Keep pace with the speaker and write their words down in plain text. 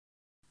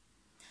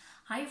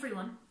Hi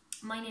everyone,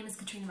 my name is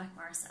Katrina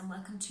McMorris and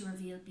welcome to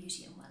Reveal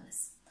Beauty and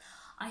Wellness.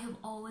 I have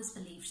always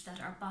believed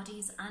that our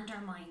bodies and our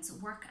minds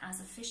work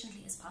as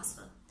efficiently as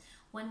possible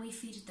when we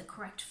feed it the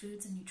correct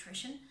foods and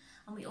nutrition,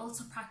 and we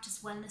also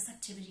practice wellness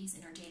activities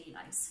in our daily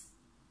lives.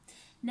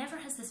 Never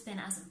has this been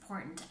as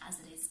important as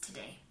it is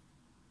today.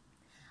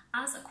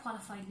 As a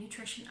qualified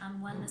nutrition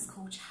and wellness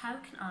coach, how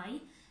can I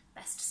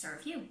best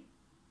serve you?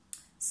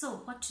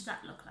 So what should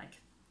that look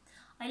like?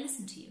 I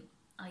listen to you,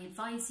 I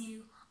advise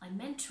you, I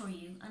mentor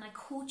you, and I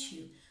coach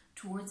you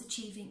towards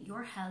achieving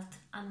your health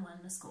and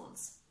wellness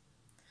goals.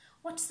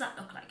 What does that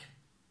look like?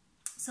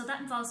 So that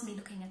involves me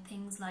looking at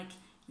things like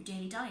your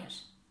daily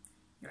diet,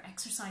 your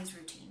exercise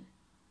routine,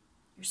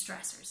 your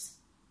stressors.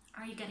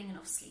 Are you getting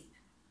enough sleep?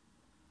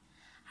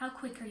 How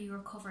quick are you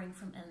recovering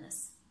from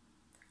illness?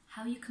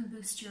 How you can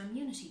boost your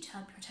immunity to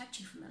help protect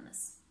you from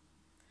illness?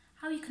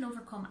 How you can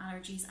overcome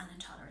allergies and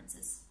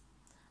intolerances?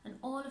 And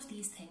all of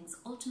these things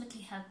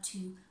ultimately help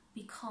to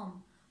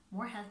become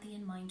more healthy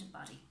in mind and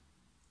body.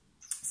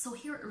 So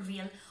here at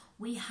Reveal,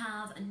 we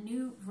have a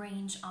new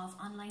range of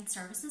online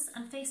services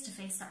and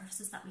face-to-face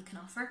services that we can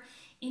offer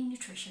in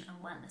nutrition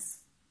and wellness.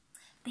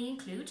 They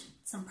include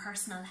some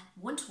personal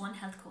one-to-one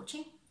health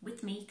coaching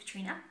with me,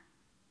 Katrina.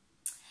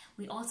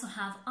 We also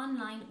have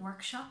online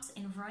workshops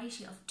in a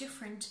variety of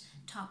different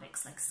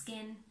topics like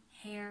skin,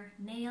 hair,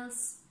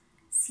 nails,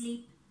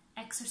 sleep,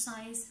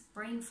 exercise,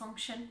 brain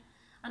function,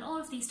 and all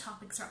of these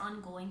topics are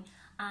ongoing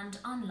and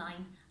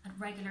online at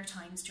regular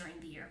times during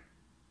the year.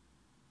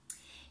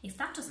 If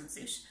that doesn't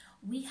suit,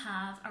 we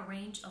have a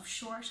range of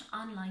short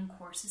online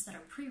courses that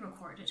are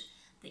pre-recorded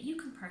that you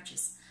can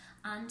purchase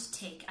and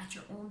take at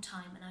your own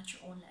time and at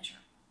your own leisure.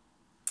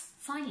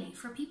 Finally,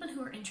 for people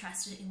who are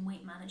interested in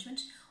weight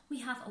management, we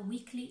have a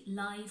weekly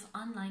live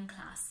online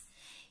class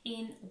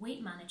in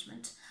weight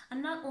management,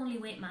 and not only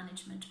weight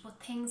management,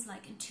 but things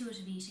like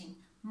intuitive eating,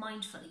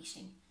 mindful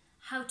eating,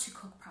 how to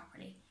cook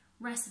properly,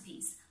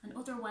 recipes and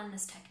other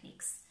wellness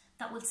techniques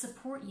that will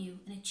support you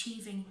in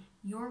achieving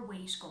your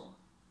weight goal.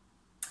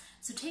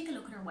 So take a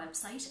look at our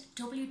website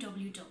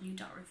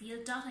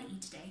www.reveal.ie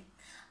today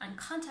and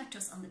contact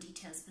us on the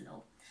details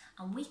below,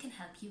 and we can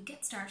help you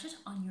get started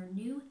on your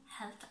new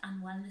health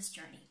and wellness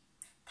journey.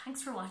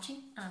 Thanks for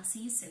watching, and I'll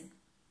see you soon.